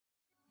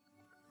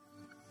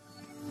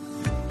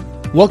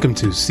Welcome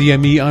to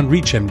CME on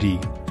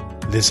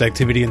ReachMD. This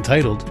activity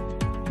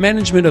entitled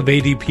Management of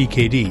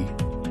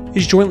ADPKD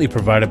is jointly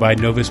provided by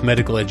Novus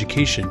Medical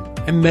Education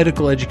and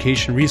Medical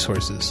Education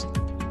Resources.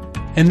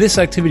 And this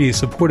activity is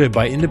supported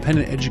by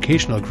independent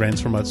educational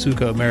grants from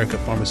Otsuka America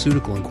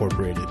Pharmaceutical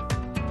Incorporated.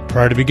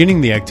 Prior to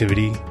beginning the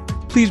activity,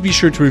 please be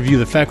sure to review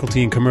the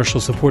faculty and commercial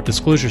support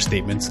disclosure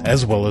statements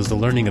as well as the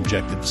learning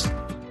objectives.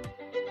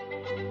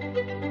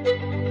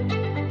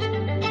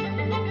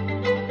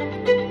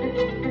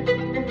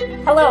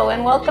 Hello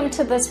and welcome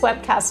to this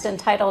webcast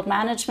entitled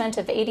Management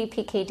of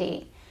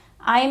ADPKD.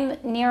 I'm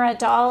Neera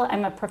Dal.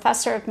 I'm a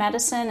professor of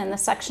medicine in the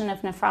section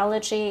of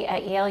nephrology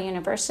at Yale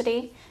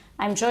University.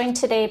 I'm joined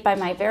today by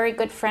my very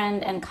good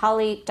friend and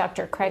colleague,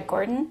 Dr. Craig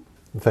Gordon.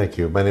 Thank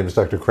you. My name is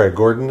Dr. Craig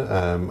Gordon.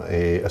 I'm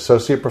an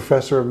associate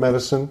professor of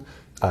medicine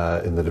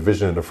in the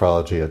Division of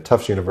Nephrology at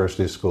Tufts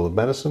University School of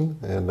Medicine,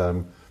 and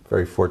I'm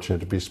very fortunate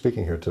to be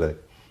speaking here today.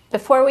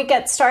 Before we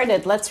get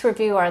started, let's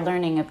review our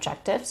learning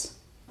objectives.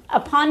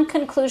 Upon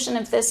conclusion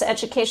of this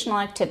educational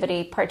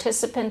activity,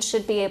 participants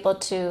should be able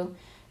to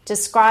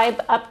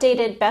describe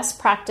updated best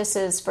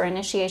practices for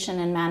initiation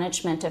and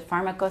management of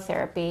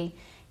pharmacotherapy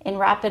in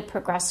rapid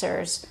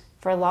progressors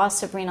for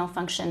loss of renal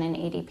function in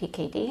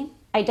ADPKD,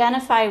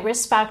 identify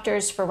risk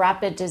factors for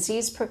rapid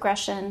disease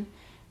progression,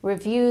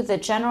 review the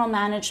general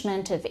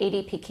management of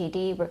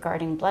ADPKD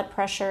regarding blood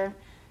pressure,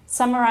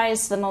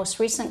 summarize the most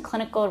recent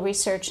clinical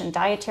research and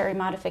dietary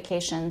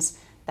modifications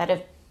that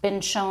have been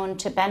shown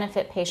to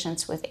benefit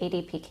patients with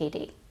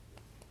ADPKD.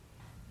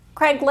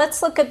 Craig,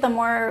 let's look at the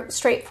more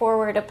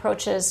straightforward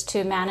approaches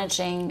to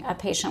managing a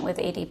patient with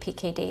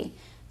ADPKD.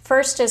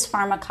 First is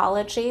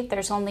pharmacology.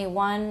 There's only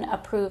one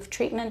approved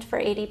treatment for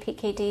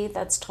ADPKD,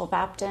 that's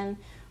tolvaptan,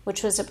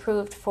 which was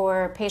approved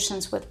for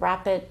patients with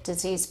rapid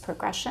disease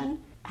progression.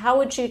 How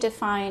would you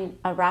define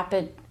a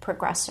rapid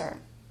progressor?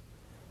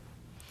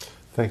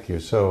 Thank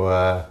you.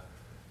 So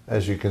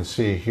as you can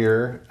see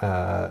here,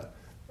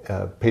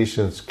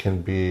 patients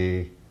can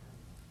be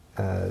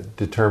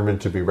determined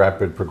to be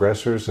rapid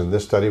progressors, and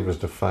this study was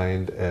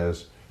defined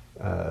as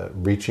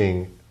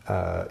reaching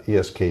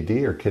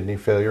ESKD or kidney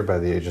failure by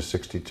the age of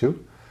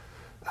 62.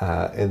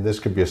 And this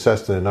could be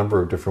assessed in a number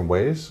of different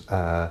ways.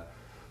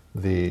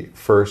 The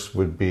first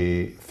would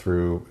be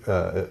through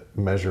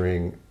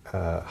measuring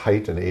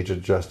height and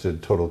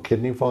age-adjusted total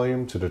kidney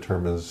volume to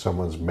determine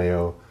someone's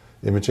Mayo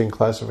imaging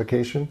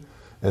classification.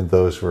 And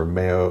those who are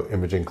Mayo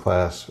imaging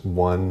class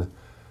 1C,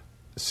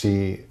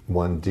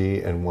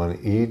 1D, and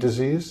 1E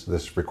disease,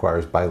 this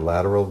requires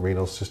bilateral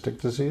renal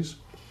cystic disease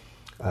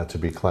to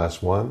be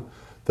class 1.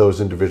 Those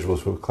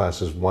individuals with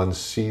classes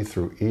 1C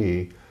through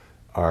E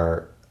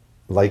are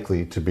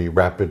likely to be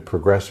rapid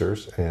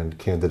progressors and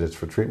candidates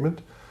for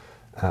treatment.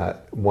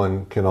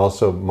 One can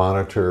also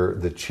monitor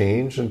the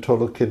change in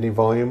total kidney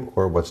volume,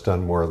 or what's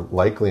done more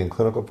likely in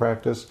clinical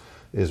practice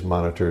is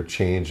monitor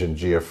change in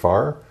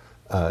GFR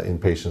in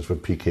patients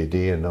with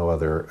PKD and no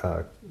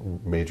other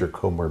major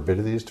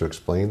comorbidities to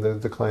explain the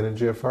decline in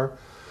GFR.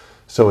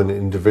 So in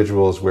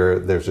individuals where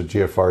there's a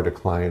GFR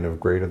decline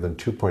of greater than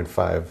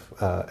 2.5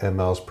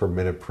 mLs per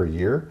minute per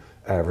year,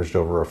 averaged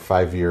over a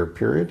 5-year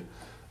period,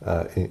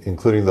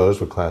 including those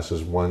with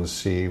classes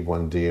 1C,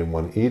 1D, and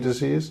 1E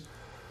disease,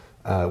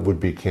 would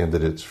be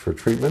candidates for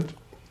treatment.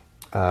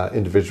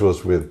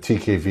 Individuals with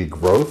TKV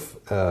growth,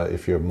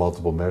 if you have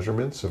multiple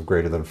measurements of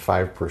greater than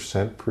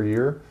 5% per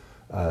year,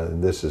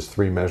 and this is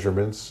 3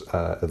 measurements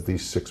at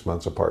least 6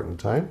 months apart in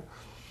time,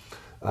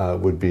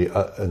 would be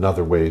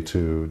another way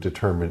to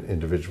determine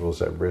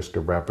individuals at risk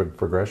of rapid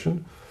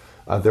progression.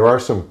 There are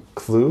some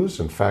clues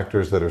and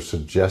factors that are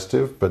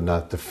suggestive but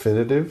not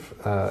definitive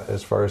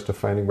as far as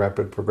defining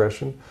rapid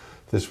progression.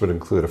 This would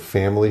include a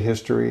family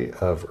history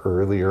of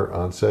earlier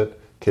onset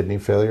kidney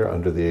failure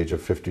under the age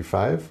of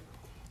 55,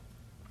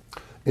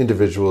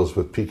 individuals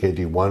with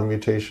PKD1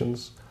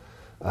 mutations,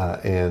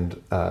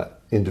 and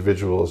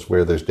individuals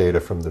where there's data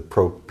from the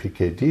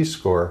pro-PKD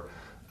score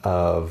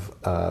of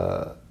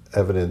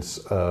evidence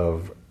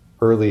of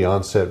early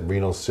onset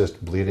renal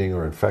cyst bleeding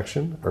or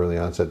infection, early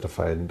onset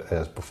defined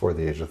as before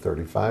the age of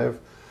 35,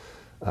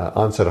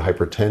 onset of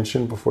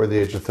hypertension before the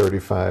age of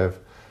 35,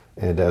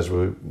 and as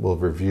we will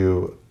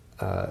review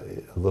a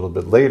little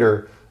bit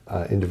later,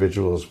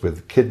 individuals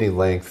with kidney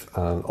length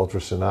on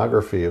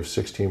ultrasonography of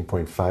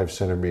 16.5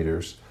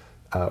 centimeters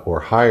or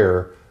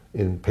higher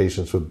in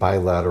patients with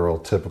bilateral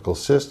typical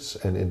cysts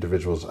and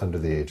individuals under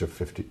the age of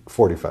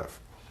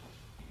 45.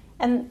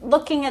 And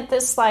looking at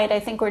this slide, I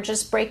think we're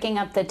just breaking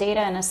up the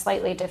data in a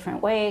slightly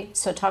different way.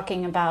 So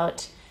talking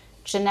about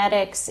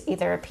genetics,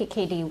 either a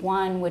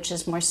PKD1, which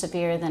is more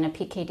severe than a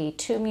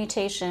PKD2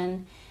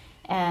 mutation,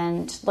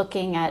 and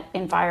looking at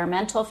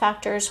environmental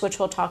factors, which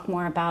we'll talk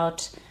more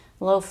about,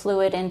 low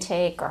fluid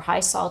intake or high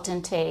salt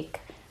intake,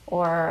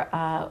 or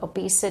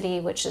obesity,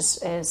 which is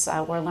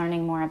we're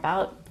learning more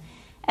about.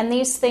 And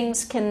these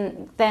things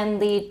can then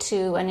lead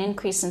to an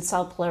increase in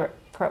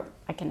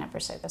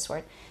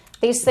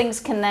These things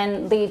can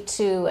then lead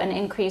to an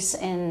increase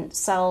in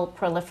cell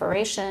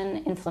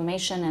proliferation,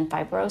 inflammation, and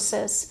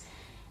fibrosis.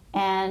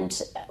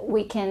 And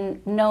we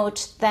can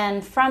note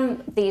then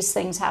from these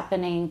things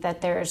happening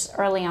that there's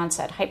early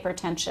onset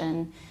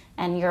hypertension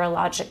and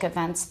urologic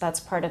events. That's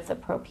part of the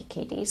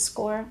PRO-PKD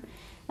score.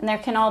 And there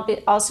can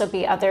also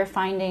be other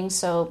findings,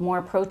 so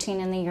more protein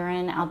in the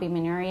urine,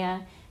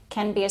 albuminuria,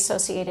 can be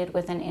associated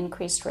with an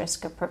increased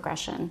risk of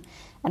progression.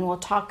 And we'll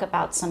talk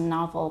about some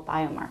novel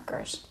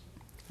biomarkers.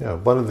 Yeah,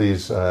 one of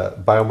these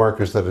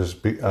biomarkers that has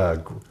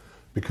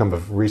become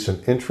of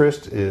recent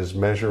interest is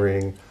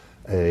measuring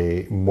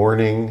a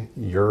morning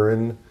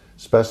urine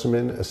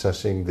specimen,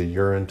 assessing the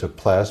urine to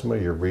plasma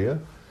urea,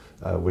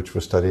 which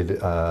was studied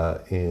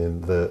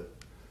in the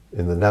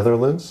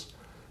Netherlands.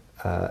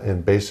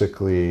 And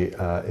basically,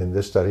 in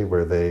this study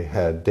where they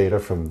had data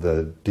from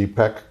the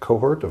DPEC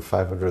cohort of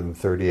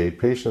 538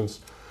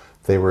 patients,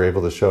 they were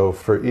able to show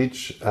for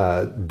each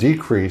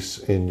decrease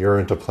in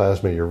urine to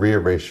plasma urea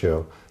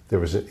ratio, there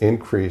was an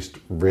increased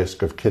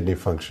risk of kidney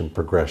function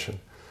progression.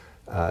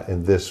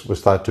 And this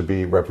was thought to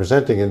be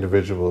representing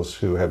individuals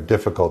who have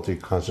difficulty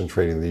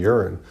concentrating the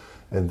urine.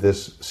 And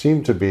this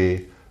seemed to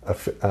be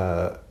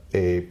a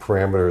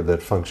parameter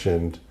that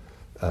functioned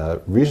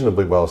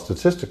reasonably well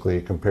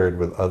statistically compared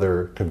with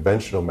other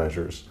conventional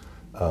measures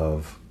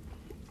of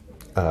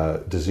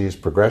disease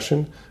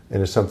progression,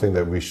 and is something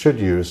that we should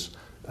use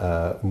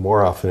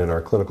more often in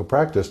our clinical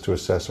practice to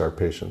assess our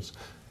patients.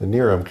 And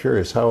Neera, I'm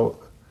curious, how,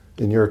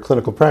 in your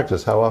clinical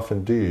practice, how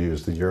often do you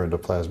use the urine to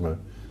plasma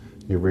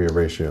urea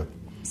ratio?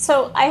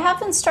 So I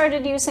haven't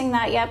started using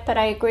that yet, but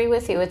I agree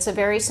with you. It's a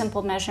very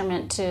simple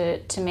measurement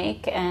to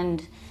make,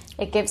 and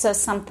it gives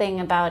us something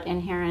about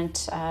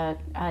inherent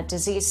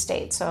disease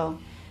state. So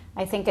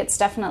I think it's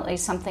definitely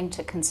something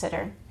to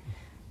consider.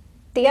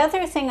 The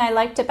other thing I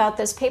liked about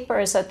this paper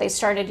is that they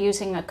started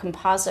using a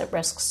composite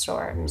risk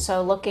score. Mm-hmm.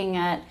 So looking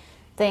at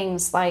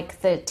things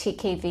like the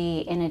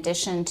TKV in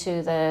addition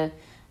to the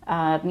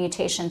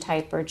mutation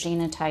type or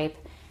genotype.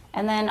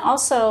 And then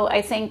also,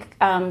 I think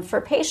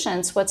for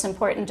patients, what's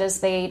important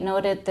is they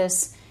noted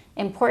this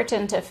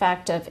important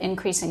effect of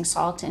increasing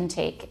salt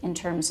intake in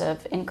terms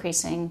of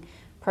increasing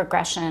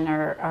progression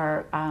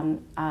or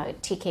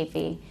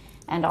TKV,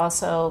 and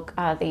also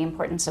the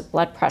importance of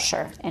blood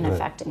pressure in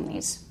affecting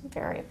these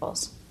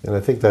variables. And I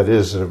think that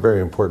is a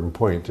very important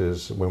point,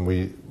 is when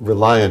we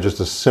rely on just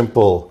a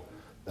simple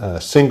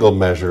single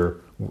measure,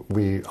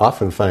 we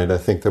often find, I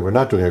think, that we're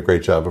not doing a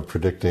great job of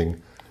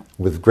predicting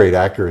with great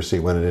accuracy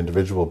when an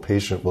individual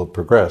patient will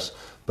progress,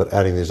 but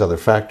adding these other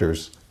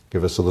factors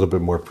give us a little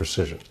bit more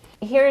precision.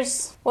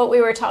 Here's what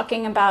we were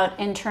talking about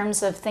in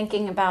terms of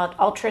thinking about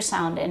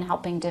ultrasound in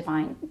helping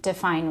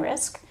define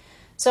risk.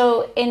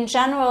 So in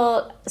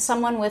general,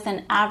 someone with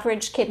an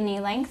average kidney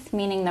length,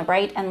 meaning the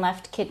right and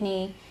left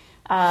kidney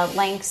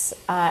lengths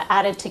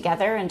added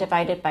together and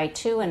divided by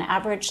 2, an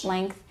average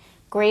length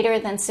greater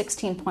than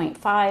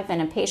 16.5,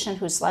 and a patient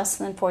who's less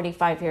than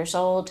 45 years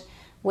old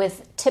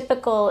with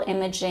typical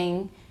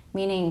imaging,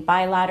 meaning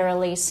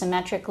bilaterally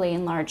symmetrically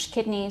enlarged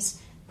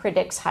kidneys,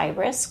 predicts high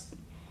risk.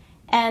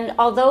 And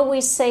although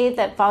we say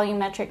that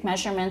volumetric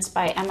measurements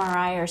by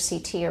MRI or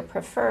CT are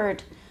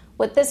preferred,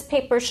 what this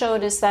paper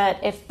showed is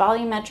that if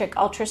volumetric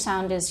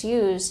ultrasound is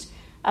used,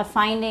 a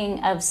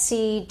finding of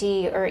C,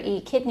 D, or E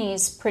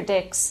kidneys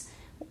predicts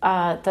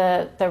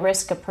the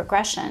risk of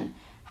progression.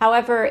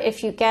 However,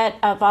 if you get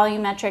a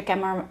volumetric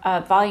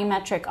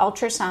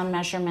ultrasound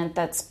measurement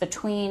that's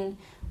between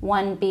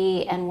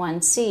 1B and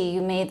 1C,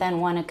 you may then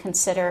want to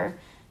consider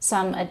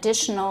some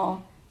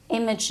additional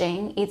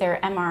imaging, either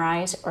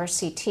MRIs or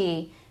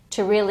CT,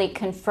 to really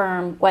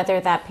confirm whether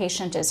that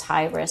patient is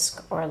high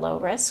risk or low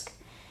risk.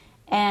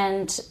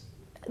 And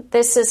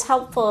this is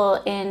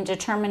helpful in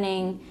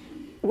determining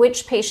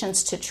which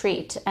patients to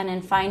treat and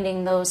in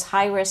finding those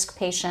high-risk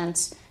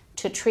patients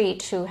to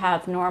treat who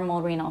have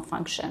normal renal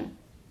function.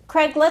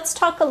 Craig, let's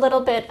talk a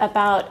little bit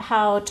about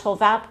how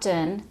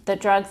tolvaptan, the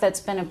drug that's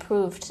been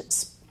approved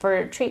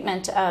for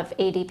treatment of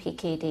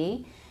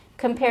ADPKD,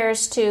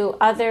 compares to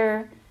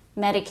other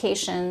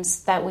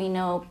medications that we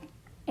know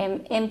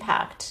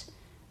impact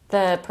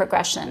the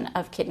progression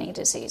of kidney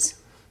disease.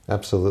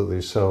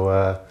 Absolutely.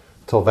 So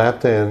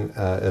tolvaptan,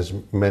 as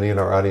many in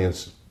our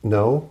audience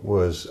know,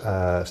 was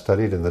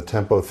studied in the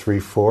TEMPO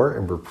 3-4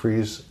 and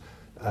REPRISE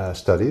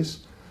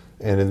studies.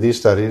 And in these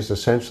studies,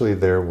 essentially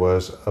there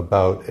was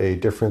about a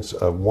difference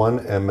of 1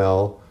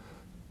 ml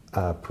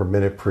per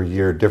minute per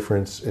year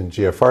difference in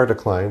GFR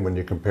decline when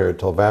you compared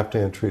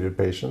tolvaptan-treated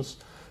patients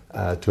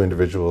to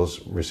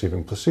individuals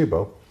receiving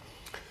placebo.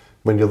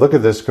 When you look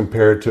at this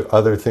compared to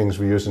other things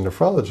we use in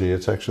nephrology,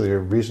 it's actually a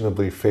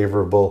reasonably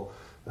favorable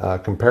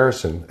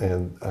comparison.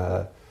 And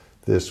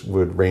this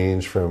would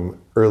range from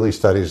early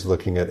studies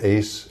looking at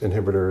ACE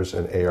inhibitors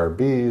and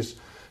ARBs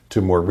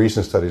to more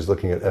recent studies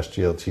looking at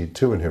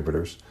SGLT2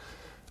 inhibitors.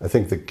 I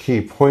think the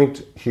key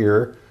point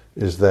here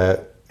is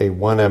that a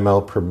 1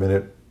 ml per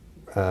minute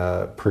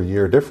per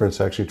year difference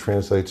actually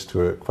translates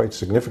to a quite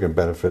significant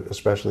benefit,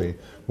 especially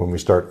when we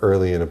start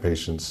early in a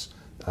patient's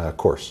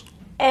course.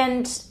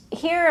 And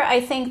here I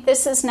think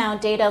this is now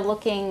data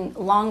looking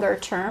longer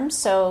term.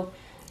 So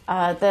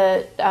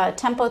The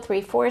Tempo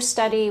 3-4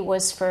 study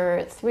was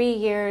for 3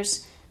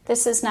 years.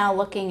 This is now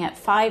looking at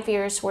 5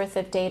 years worth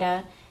of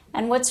data.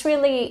 And what's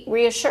really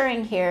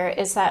reassuring here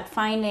is that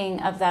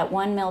finding of that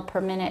 1 ml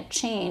per minute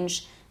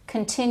change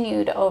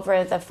continued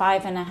over the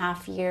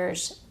 5.5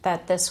 years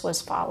that this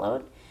was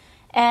followed.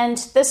 And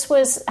this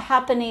was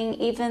happening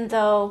even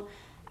though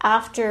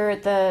after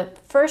the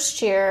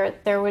first year,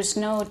 there was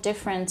no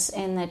difference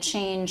in the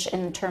change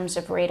in terms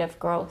of rate of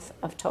growth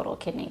of total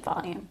kidney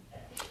volume.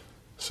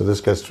 So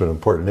this gets to an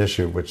important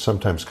issue, which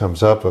sometimes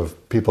comes up,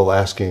 of people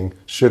asking,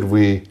 should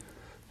we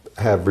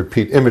have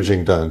repeat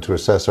imaging done to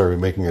assess are we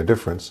making a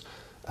difference?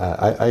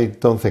 I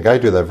don't think I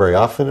do that very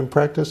often in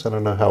practice. I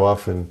don't know how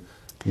often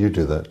you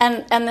do that.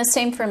 And the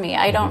same for me.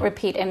 I don't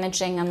repeat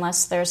imaging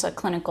unless there's a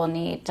clinical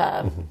need,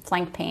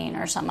 flank pain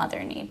or some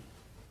other need.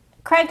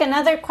 Craig,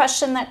 another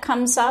question that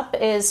comes up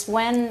is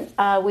when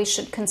we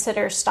should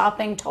consider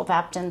stopping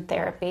tolvaptan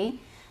therapy.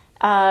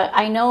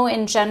 I know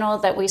in general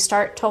that we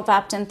start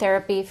tolvaptan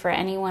therapy for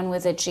anyone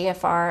with a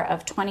GFR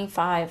of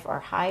 25 or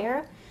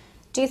higher.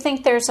 Do you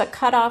think there's a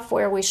cutoff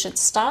where we should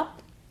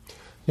stop?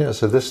 Yeah,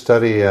 so this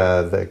study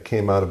that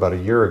came out about a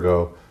year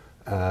ago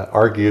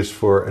argues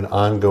for an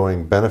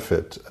ongoing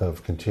benefit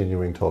of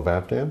continuing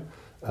tolvaptan.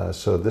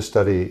 So this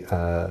study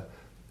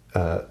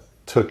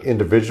took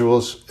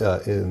individuals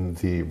in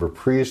the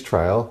REPRISE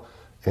trial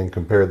and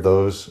compared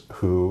those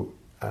who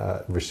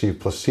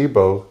received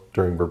placebo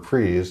during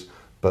REPRISE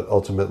but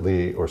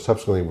ultimately or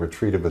subsequently were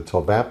treated with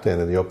tolvaptan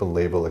in the open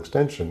label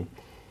extension,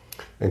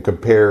 and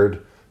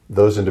compared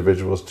those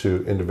individuals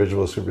to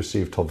individuals who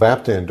received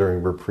tolvaptan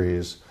during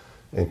REPRISE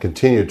and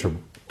continued to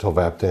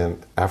tolvaptan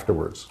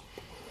afterwards.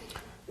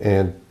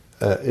 And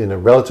in a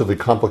relatively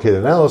complicated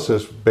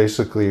analysis,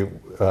 basically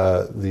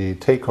the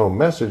take-home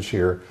message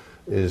here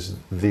is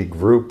the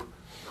group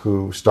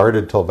who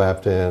started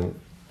tolvaptan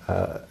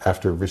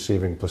after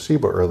receiving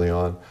placebo early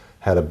on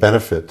had a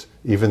benefit,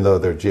 even though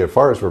their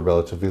GFRs were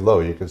relatively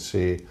low. You can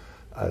see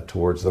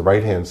towards the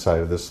right-hand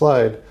side of the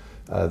slide,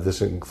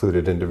 this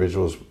included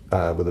individuals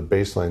with a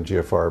baseline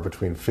GFR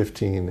between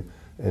 15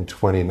 and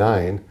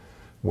 29,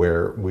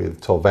 where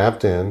with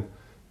tolvaptan,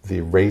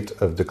 the rate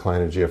of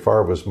decline in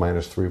GFR was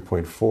minus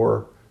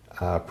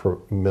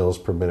 3.4 mils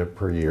per minute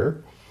per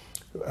year,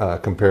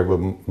 compared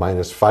with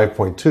minus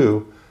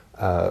 5.2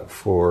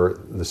 for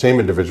the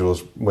same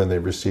individuals when they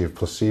received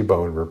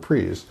placebo and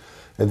REPRISE.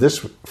 And this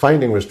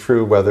finding was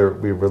true whether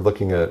we were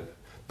looking at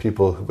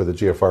people with a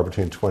GFR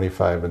between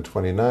 25 and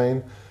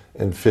 29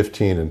 and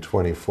 15 and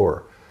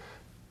 24.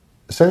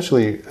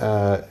 Essentially,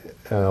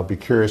 I'll be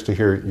curious to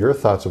hear your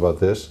thoughts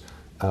about this.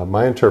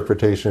 My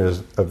interpretation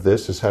of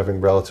this is having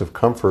relative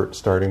comfort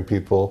starting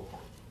people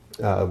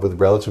with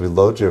relatively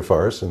low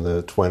GFRs in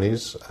the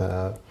 20s,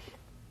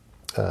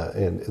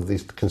 and at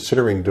least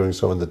considering doing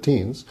so in the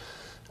teens,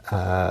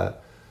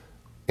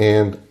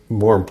 and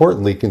more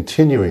importantly,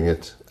 continuing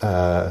it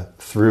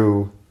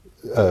through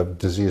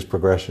disease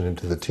progression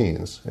into the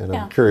teens. And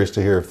I'm curious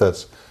to hear if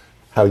that's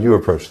how you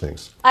approach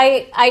things.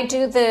 I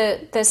do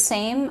the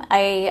same.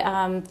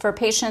 For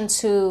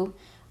patients who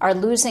are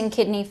losing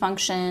kidney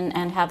function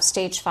and have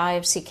stage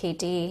 5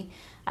 CKD,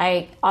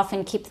 I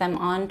often keep them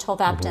on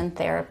tolvaptan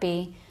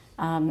therapy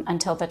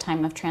until the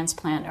time of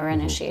transplant or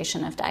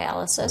initiation of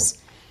dialysis.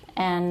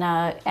 And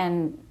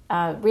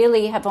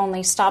really have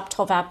only stopped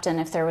tolvaptan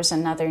if there was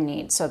another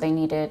need. So they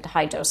needed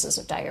high doses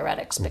of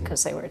diuretics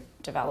because they were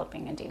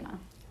developing edema.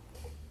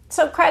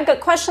 So Craig, a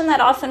question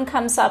that often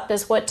comes up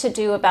is what to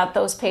do about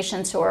those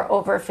patients who are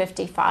over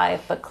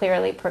 55 but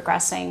clearly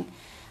progressing.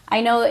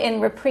 I know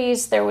in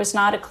REPRISE there was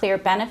not a clear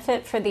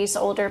benefit for these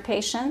older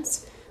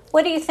patients.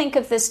 What do you think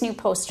of this new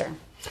poster?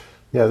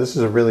 Yeah, this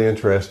is a really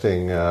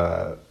interesting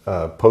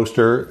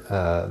poster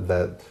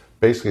that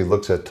basically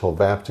looks at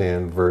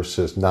tolvaptan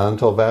versus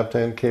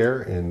non-tolvaptan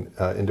care in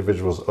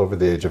individuals over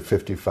the age of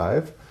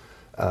 55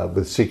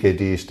 with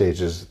CKD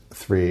stages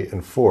 3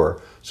 and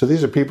 4. So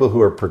these are people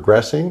who are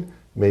progressing,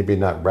 maybe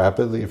not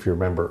rapidly. If you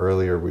remember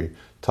earlier, we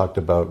talked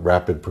about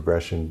rapid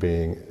progression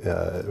being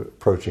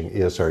approaching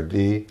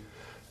ESRD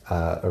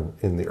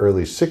in the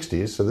early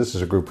 60s. So this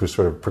is a group who's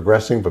sort of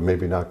progressing, but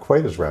maybe not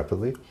quite as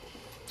rapidly.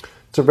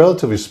 It's a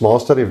relatively small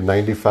study of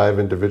 95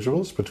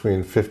 individuals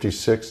between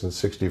 56 and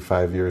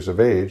 65 years of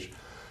age,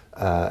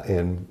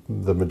 and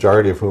the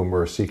majority of whom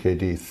were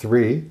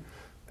CKD3,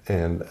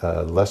 and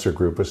a lesser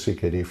group was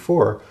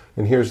CKD4.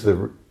 And here's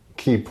the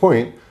key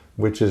point,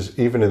 which is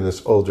even in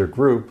this older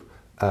group,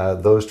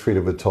 those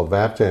treated with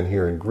tolvaptan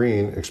here in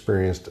green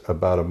experienced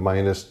about a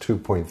minus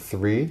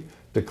 2.3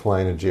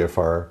 decline in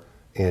GFR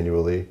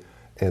annually,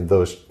 and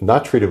those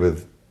not treated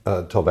with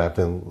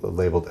tolvaptan,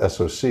 labeled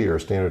SOC or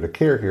standard of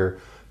care here,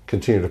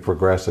 continue to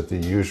progress at the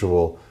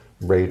usual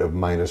rate of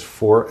minus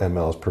 4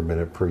 mLs per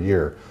minute per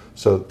year.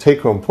 So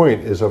take-home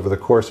point is over the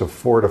course of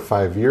 4 to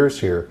 5 years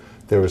here,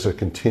 there was a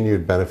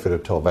continued benefit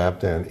of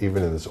tolvaptan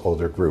even in this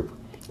older group,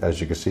 as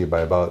you can see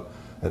by about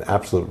an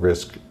absolute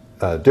risk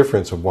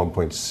difference of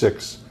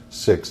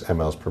 1.66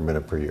 mLs per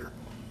minute per year.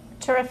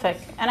 Terrific.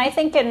 And I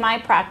think in my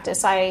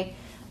practice, I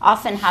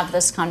often have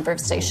this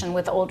conversation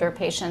with older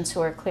patients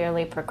who are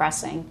clearly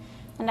progressing.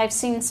 And I've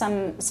seen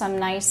some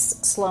nice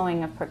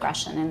slowing of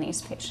progression in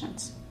these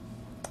patients.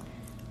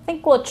 I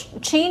think we'll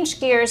change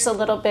gears a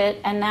little bit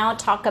and now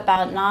talk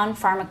about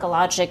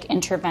non-pharmacologic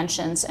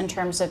interventions in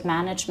terms of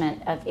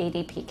management of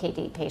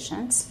ADPKD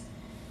patients.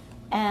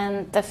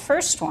 And the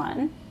first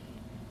one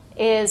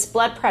is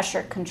blood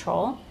pressure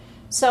control.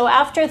 So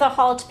after the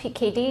HALT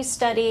PKD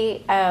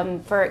study,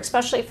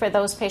 especially for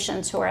those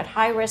patients who are at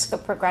high risk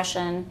of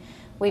progression,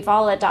 we've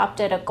all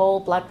adopted a goal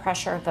blood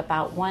pressure of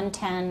about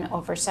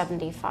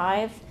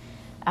 110/75.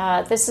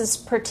 This is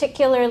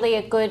particularly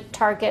a good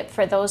target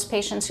for those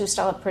patients who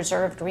still have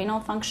preserved renal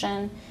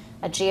function,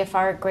 a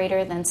GFR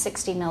greater than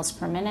 60 mils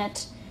per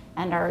minute,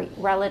 and are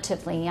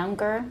relatively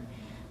younger.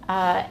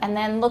 And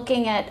then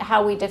looking at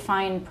how we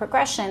define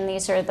progression,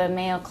 these are the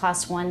Mayo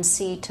Class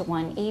 1C to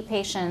 1E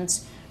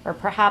patients, or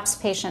perhaps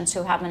patients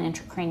who have an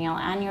intracranial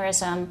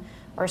aneurysm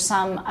or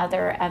some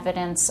other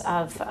evidence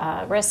of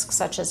risk,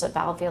 such as a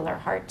valvular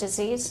heart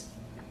disease.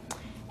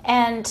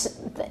 And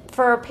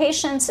for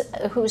patients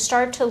who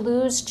start to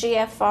lose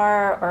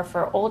GFR, or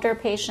for older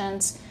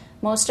patients,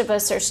 most of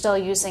us are still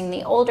using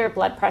the older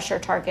blood pressure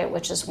target,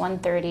 which is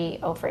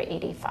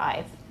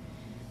 130/85.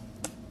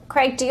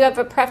 Craig, do you have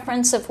a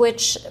preference of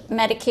which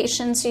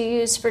medications you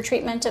use for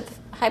treatment of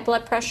high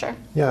blood pressure?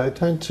 Yeah, I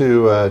tend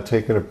to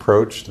take an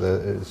approach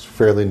that is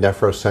fairly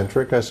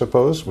nephrocentric, I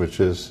suppose, which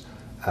is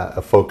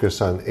a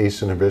focus on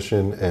ACE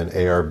inhibition and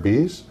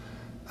ARBs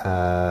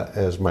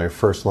as my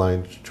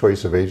first-line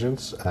choice of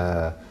agents.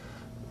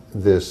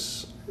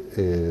 This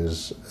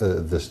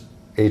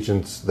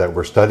agents that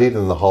were studied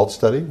in the HALT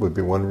study would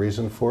be one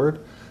reason for it.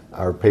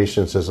 Our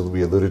patients, as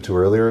we alluded to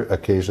earlier,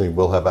 occasionally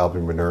will have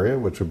albuminuria,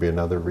 which would be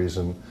another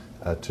reason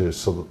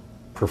to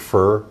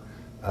prefer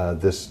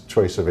this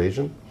choice of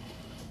agent.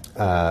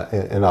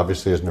 And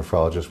obviously, as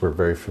nephrologists, we're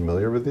very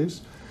familiar with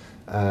these.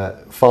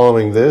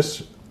 Following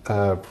this,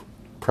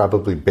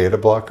 probably beta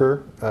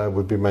blocker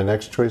would be my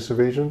next choice of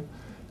agent,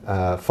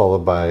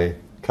 followed by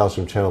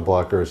calcium channel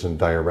blockers and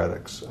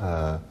diuretics,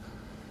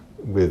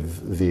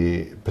 with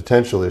the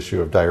potential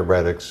issue of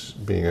diuretics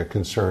being a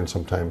concern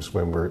sometimes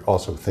when we're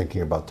also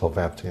thinking about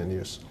tolvaptan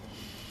use.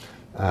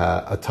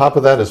 On top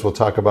of that, as we'll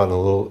talk about in a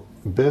little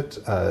bit,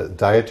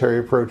 dietary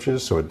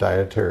approaches. So a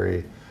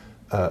dietary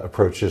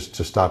approaches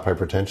to stop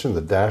hypertension.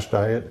 The DASH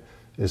diet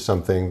is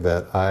something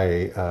that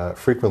I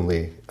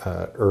frequently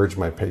urge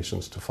my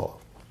patients to follow.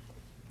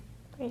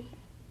 Great.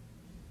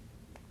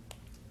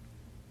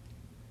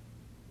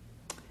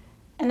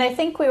 And I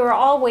think we were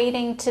all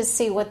waiting to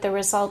see what the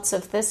results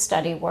of this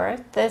study were.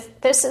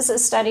 This is a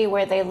study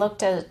where they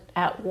looked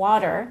at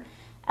water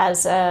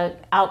as an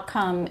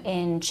outcome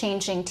in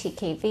changing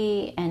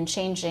TKV and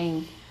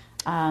changing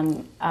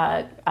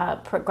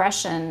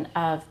progression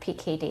of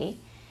PKD.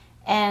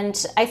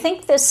 And I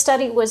think this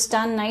study was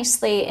done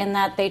nicely in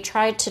that they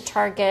tried to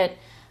target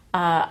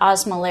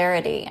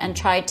osmolarity and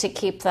tried to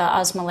keep the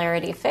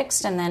osmolarity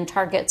fixed and then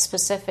target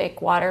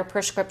specific water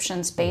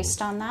prescriptions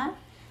based on that.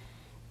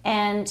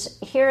 And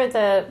here are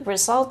the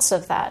results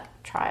of that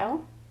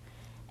trial.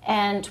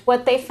 And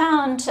what they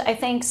found, I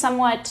think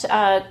somewhat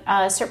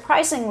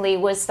surprisingly,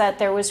 was that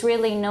there was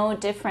really no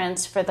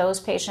difference for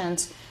those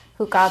patients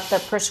who got the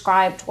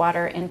prescribed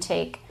water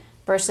intake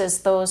versus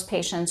those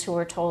patients who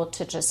were told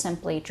to just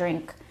simply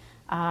drink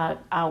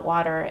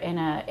water in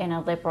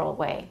a liberal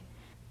way.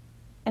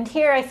 And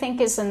here I think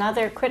is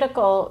another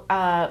critical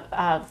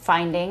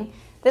finding.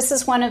 This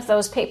is one of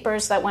those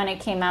papers that when it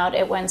came out,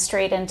 it went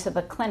straight into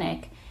the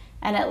clinic.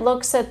 And it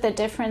looks at the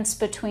difference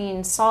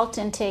between salt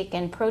intake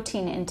and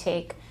protein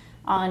intake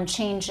on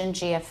change in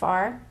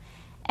GFR.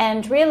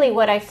 And really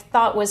what I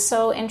thought was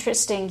so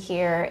interesting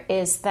here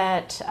is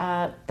that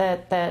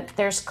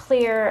there's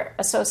clear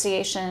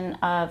association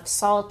of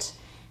salt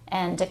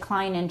and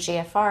decline in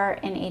GFR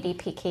in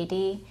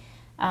ADPKD,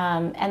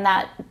 and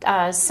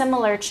that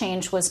similar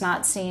change was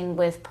not seen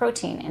with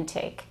protein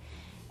intake.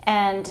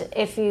 And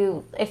if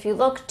you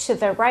look to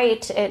the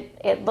right,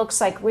 it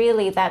looks like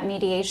really that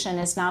mediation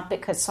is not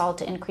because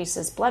salt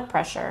increases blood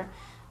pressure,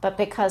 but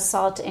because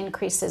salt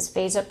increases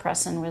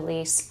vasopressin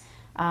release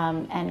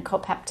and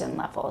copeptin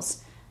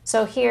levels.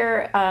 So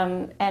here,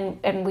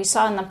 and we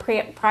saw in the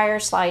prior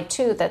slide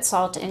too that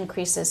salt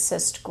increases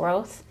cyst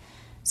growth.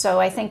 So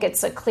I think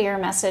it's a clear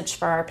message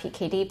for our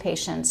PKD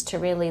patients to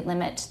really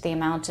limit the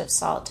amount of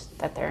salt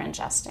that they're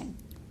ingesting.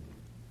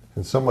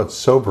 And somewhat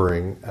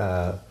sobering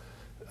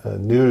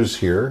news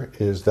here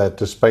is that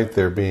despite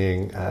there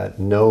being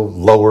no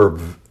lower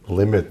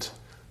limit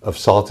of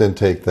salt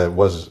intake, that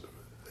was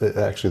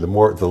actually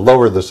the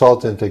lower the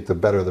salt intake, the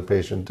better the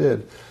patient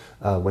did.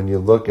 When you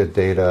look at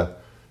data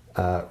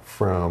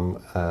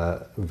from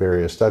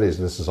various studies,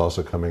 and this is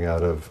also coming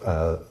out of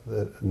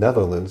the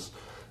Netherlands,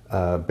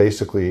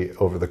 basically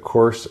over the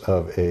course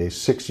of a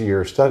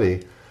 6-year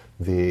study,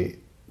 the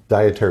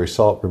dietary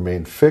salt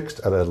remained fixed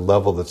at a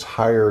level that's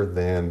higher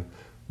than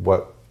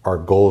what our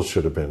goals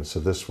should have been. So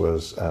this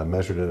was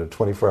measured in a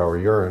 24-hour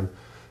urine,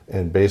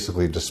 and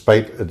basically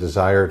despite a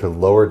desire to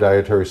lower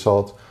dietary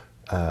salt,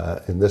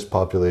 In this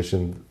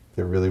population,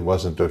 there really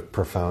wasn't a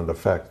profound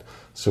effect.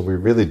 So we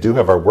really do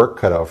have our work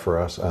cut out for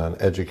us on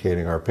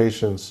educating our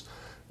patients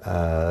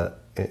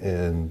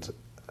and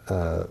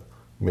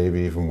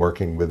maybe even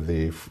working with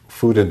the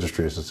food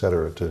industries, et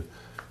cetera, to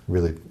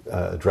really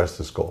address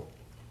this goal.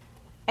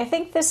 I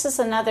think this is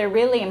another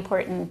really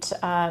important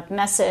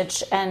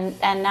message, and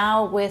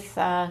now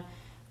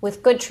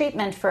with good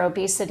treatment for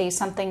obesity,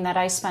 something that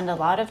I spend a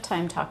lot of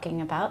time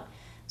talking about.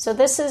 So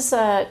this is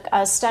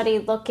a study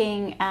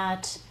looking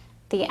at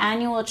the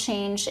annual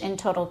change in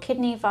total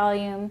kidney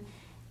volume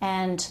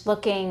and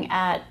looking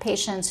at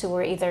patients who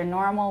were either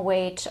normal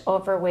weight,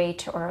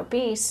 overweight, or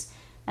obese.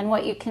 And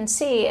what you can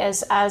see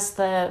is as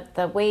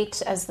the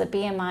weight, as the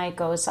BMI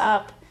goes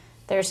up,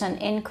 there's an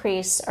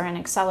increase or an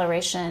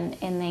acceleration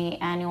in the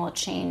annual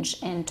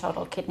change in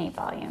total kidney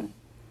volume.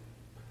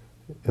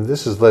 And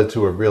this has led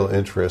to a real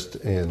interest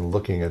in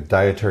looking at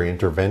dietary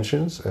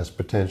interventions as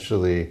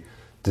potentially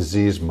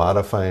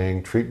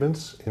disease-modifying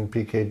treatments in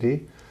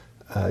PKD.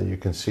 You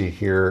can see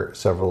here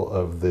several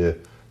of the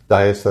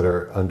diets that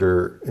are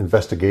under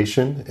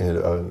investigation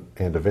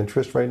and of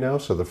interest right now.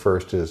 So the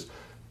first is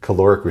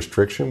caloric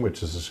restriction,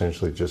 which is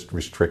essentially just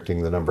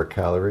restricting the number of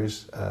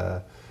calories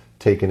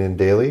taken in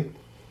daily.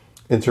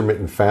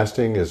 Intermittent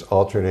fasting is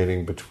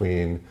alternating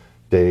between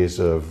days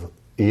of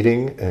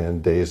eating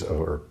and days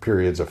or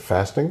periods of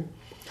fasting.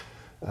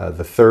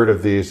 The third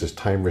of these is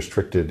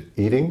time-restricted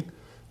eating,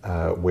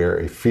 where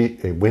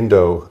a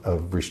window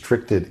of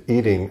restricted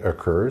eating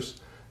occurs,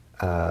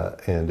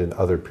 and in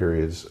other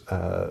periods,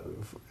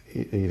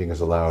 eating is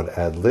allowed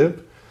ad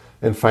lib.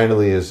 And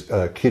finally is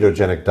a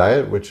ketogenic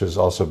diet, which has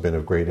also been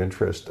of great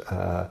interest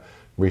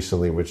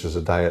recently, which is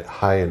a diet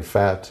high in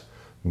fat,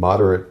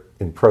 moderate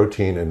in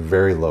protein, and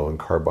very low in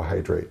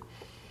carbohydrate.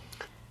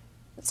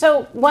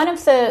 So one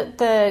of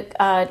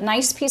the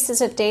nice pieces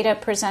of data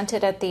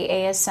presented at the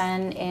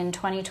ASN in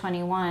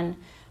 2021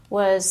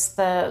 was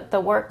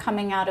the work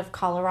coming out of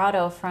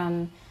Colorado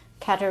from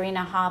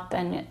Katarina Hopp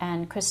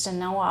and Kristen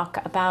Nowak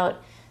about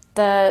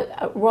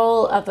the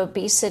role of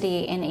obesity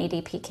in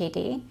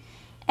ADPKD.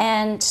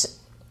 And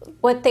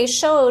what they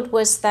showed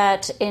was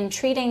that in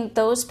treating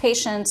those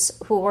patients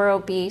who were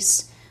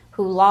obese,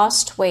 who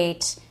lost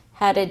weight,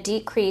 had a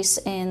decrease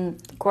in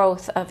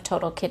growth of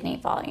total kidney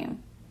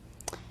volume.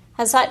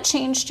 Has that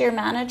changed your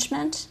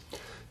management?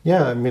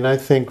 Yeah, I mean, I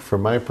think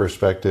from my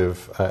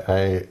perspective,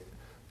 I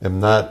am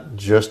not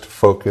just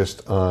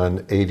focused on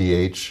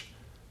ADH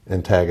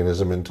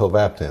antagonism and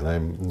tolvaptan.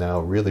 I'm now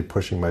really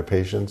pushing my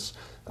patients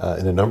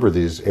in a number of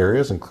these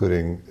areas,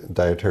 including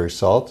dietary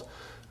salt,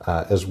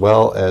 as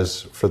well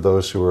as for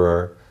those who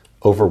are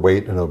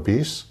overweight and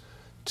obese,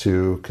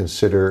 to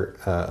consider,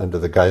 under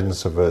the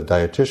guidance of a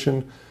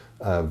dietitian,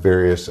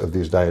 various of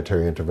these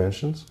dietary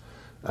interventions.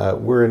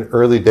 We're in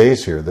early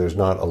days here. There's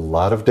not a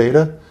lot of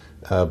data,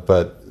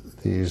 but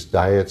these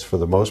diets, for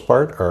the most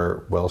part,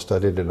 are well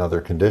studied in other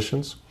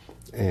conditions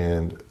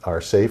and are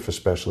safe,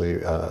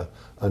 especially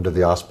under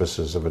the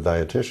auspices of a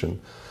dietitian.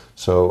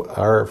 So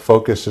our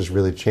focus has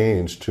really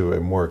changed to a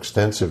more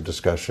extensive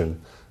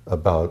discussion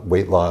about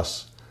weight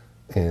loss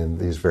and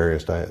these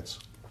various diets.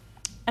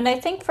 And I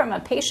think from a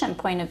patient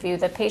point of view,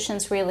 the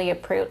patients really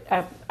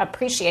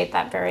appreciate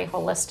that very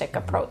holistic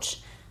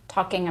approach,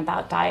 talking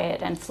about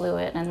diet and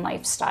fluid and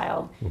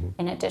lifestyle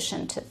in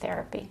addition to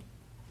therapy.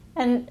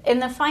 And in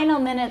the final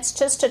minutes,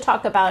 just to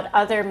talk about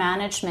other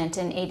management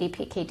in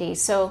ADPKD.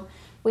 So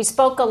we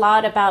spoke a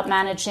lot about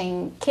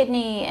managing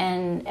kidney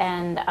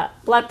and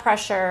blood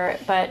pressure,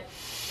 but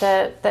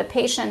the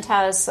patient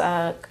has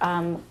a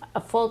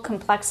full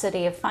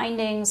complexity of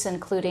findings,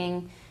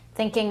 including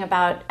thinking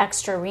about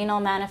extrarenal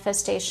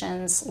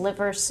manifestations,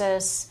 liver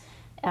cysts,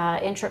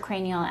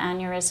 intracranial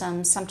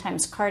aneurysms,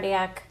 sometimes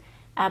cardiac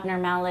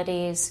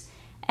abnormalities.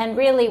 And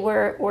really,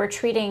 we're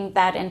treating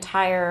that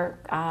entire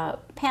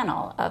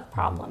panel of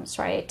problems,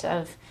 right?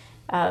 Of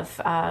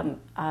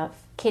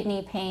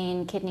kidney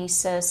pain, kidney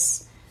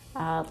cysts,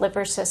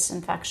 liver cyst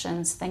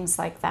infections, things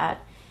like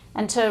that.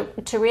 And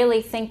to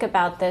really think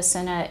about this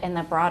in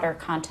the broader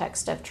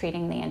context of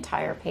treating the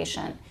entire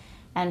patient.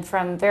 And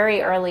from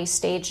very early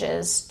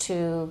stages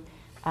to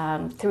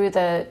through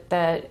the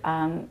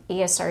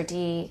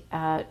ESRD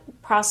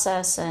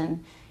process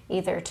and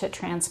either to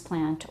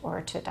transplant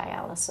or to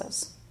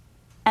dialysis.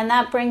 And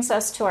that brings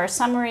us to our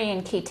summary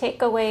and key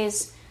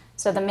takeaways.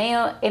 So the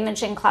Mayo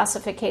Imaging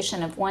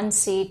classification of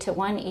 1C to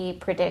 1E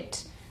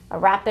predict a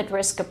rapid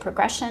risk of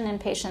progression in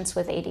patients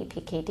with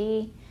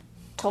ADPKD.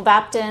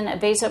 Tolvaptan, a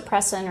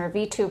vasopressin or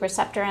V2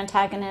 receptor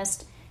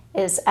antagonist,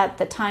 is at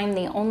the time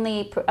the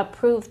only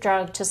approved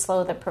drug to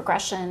slow the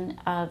progression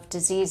of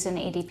disease in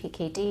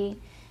ADPKD.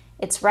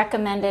 It's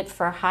recommended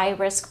for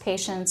high-risk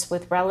patients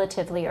with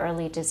relatively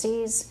early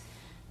disease.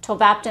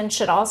 Tolvaptan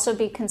should also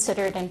be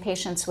considered in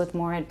patients with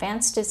more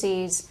advanced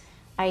disease,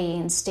 i.e.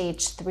 in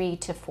stage 3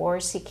 to 4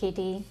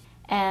 CKD.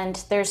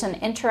 And there's an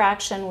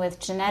interaction with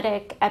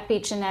genetic,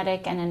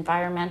 epigenetic, and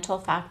environmental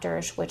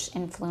factors which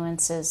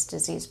influences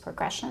disease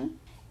progression.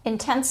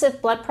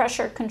 Intensive blood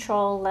pressure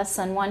control, less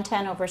than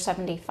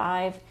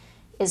 110/75,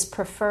 is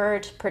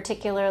preferred,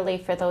 particularly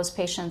for those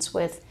patients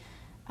with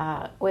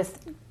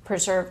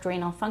preserved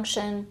renal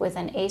function, with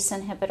an ACE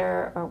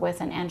inhibitor or with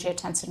an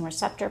angiotensin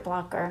receptor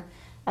blocker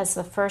as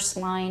the first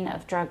line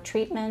of drug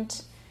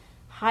treatment.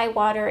 High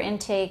water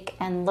intake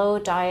and low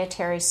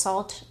dietary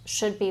salt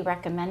should be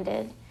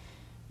recommended.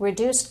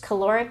 Reduced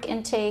caloric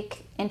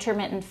intake,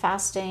 intermittent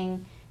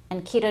fasting,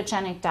 and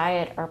ketogenic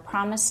diet are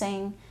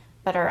promising,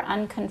 but are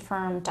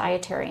unconfirmed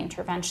dietary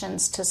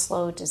interventions to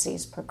slow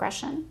disease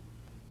progression.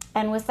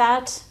 And with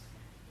that,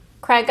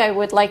 Craig, I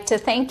would like to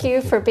thank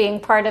you for being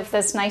part of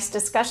this nice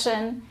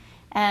discussion,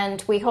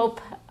 and we hope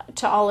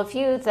to all of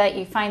you that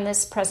you find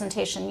this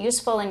presentation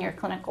useful in your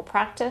clinical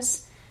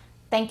practice.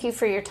 Thank you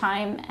for your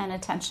time and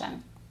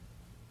attention.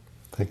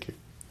 Thank you.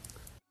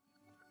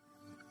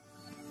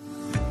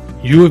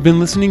 You have been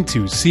listening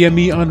to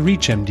CME on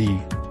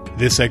ReachMD.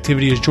 This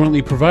activity is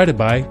jointly provided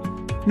by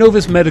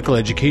Novus Medical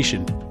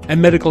Education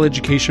and Medical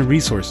Education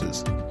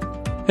Resources,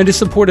 and is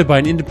supported by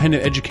an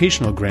independent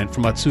educational grant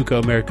from Otsuka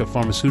America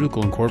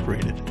Pharmaceutical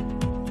Incorporated.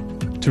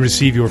 To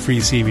receive your free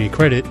CME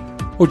credit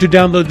or to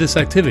download this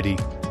activity,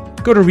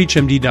 go to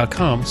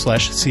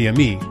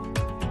reachmd.com/CME.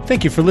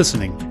 Thank you for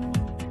listening.